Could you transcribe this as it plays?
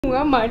Well,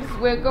 I might as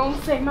well go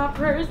and say my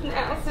prayers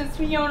now since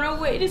we on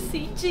our way to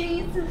see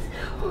Jesus.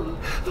 Put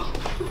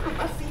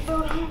my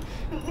seatbelt on.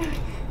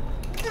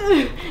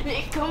 It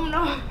ain't coming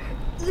off.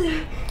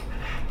 I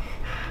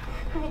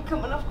ain't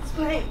coming off this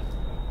plane.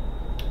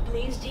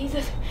 Please,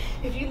 Jesus,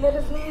 if you let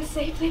us land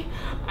safely,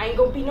 I ain't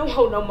gonna be no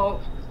hoe no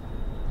more.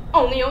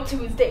 Only on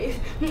Tuesdays.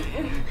 Okay.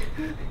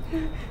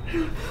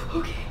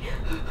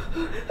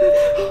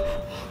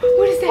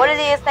 What is that? What it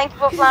is, thank you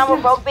for flying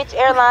with Broke Bitch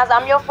Airlines.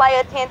 I'm your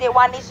flight attendant,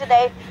 Juanita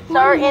Day.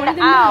 Sir, in the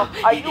aisle,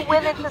 are you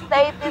willing to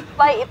save this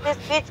flight if this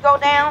bitch go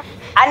down?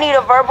 I need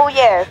a verbal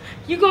yes.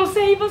 You gonna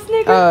save us,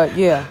 nigga?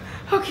 Yeah.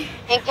 Okay.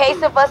 In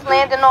case of us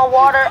landing on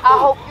water, I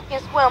hope you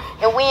can swim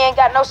and we ain't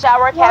got no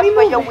shower caps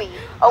for your weed.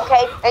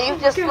 Okay? And you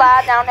just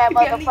slide down that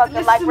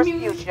motherfucker like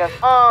Respucia.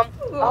 A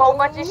whole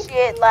bunch of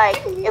shit,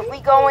 like, if we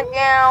going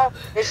down,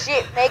 the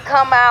shit may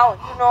come out,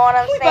 you know what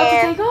I'm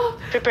saying?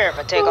 Prepare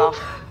for takeoff.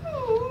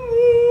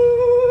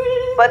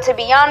 But to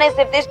be honest,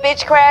 if this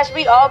bitch crash,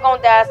 we all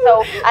gonna die,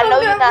 so I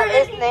know you're not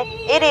listening.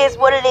 It is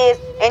what it is.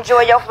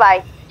 Enjoy your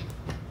flight.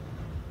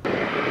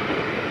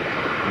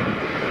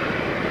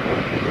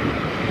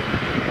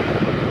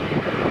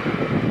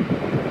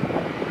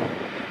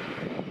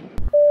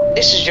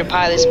 This is your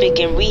pilot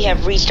speaking. We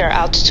have reached our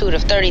altitude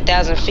of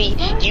 30,000 feet.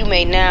 You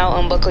may now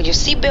unbuckle your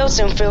seatbelts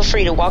and feel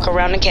free to walk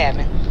around the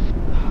cabin.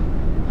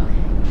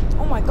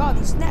 Oh my god,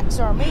 these snacks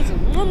are amazing.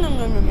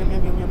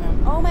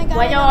 Oh my god.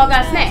 Why y'all all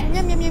got snacks?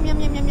 You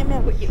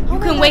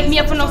couldn't wake me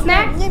up for no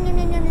snacks?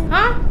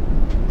 Huh?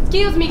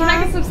 Excuse me, can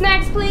I get some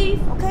snacks,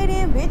 please? Okay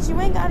then, bitch, you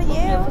ain't gotta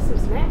yell. For some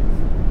snacks.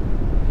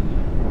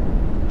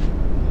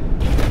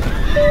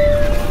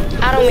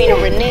 I don't mean to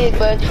renege,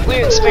 but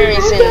we're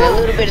experiencing a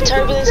little bit of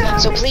turbulence,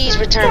 so please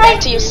return back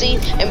to your seat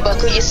and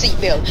buckle your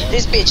seatbelt.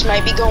 This bitch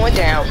might be going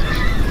down.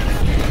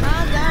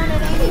 Calm down,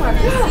 it ain't even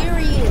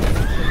serious.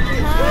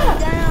 Calm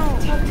down.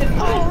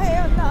 Oh,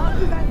 hell no,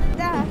 you about to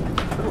die.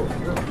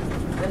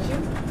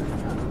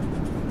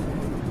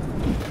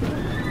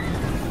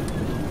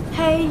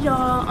 Hey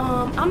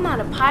y'all, I'm not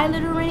a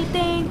pilot or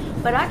anything,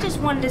 but I just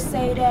wanted to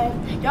say that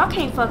y'all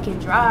can't fucking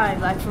drive,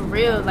 like for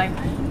real, like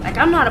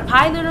I'm not a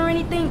pilot or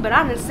anything, but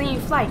I done seen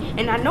flight,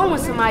 and I know when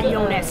somebody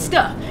on that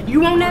stuff.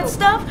 You on that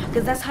stuff?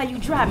 Cause that's how you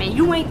drive, man.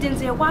 You ain't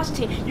Denzel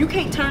Washington. You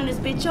can't turn this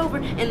bitch over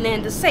and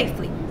land it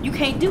safely. You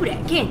can't do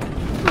that, can you?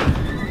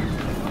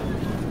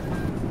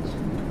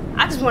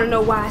 I just want to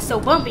know why it's so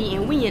bumpy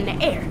and we in the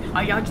air.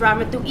 Are y'all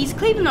driving through East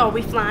Cleveland or are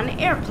we flying an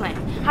airplane?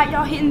 How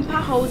y'all hitting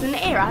potholes in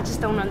the air? I just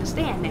don't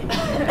understand that.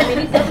 I mean,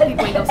 these other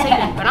people ain't gonna say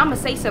that, but I'm gonna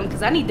say something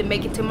because I need to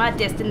make it to my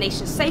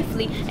destination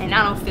safely and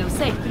I don't feel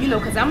safe. You know,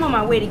 because I'm on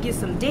my way to get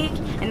some dick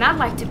and I'd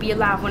like to be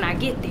alive when I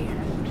get there.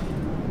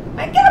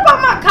 Man, get up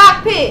out my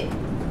cockpit!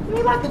 You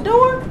mean like the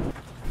door?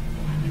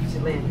 You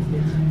should land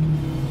this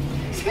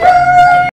bitch.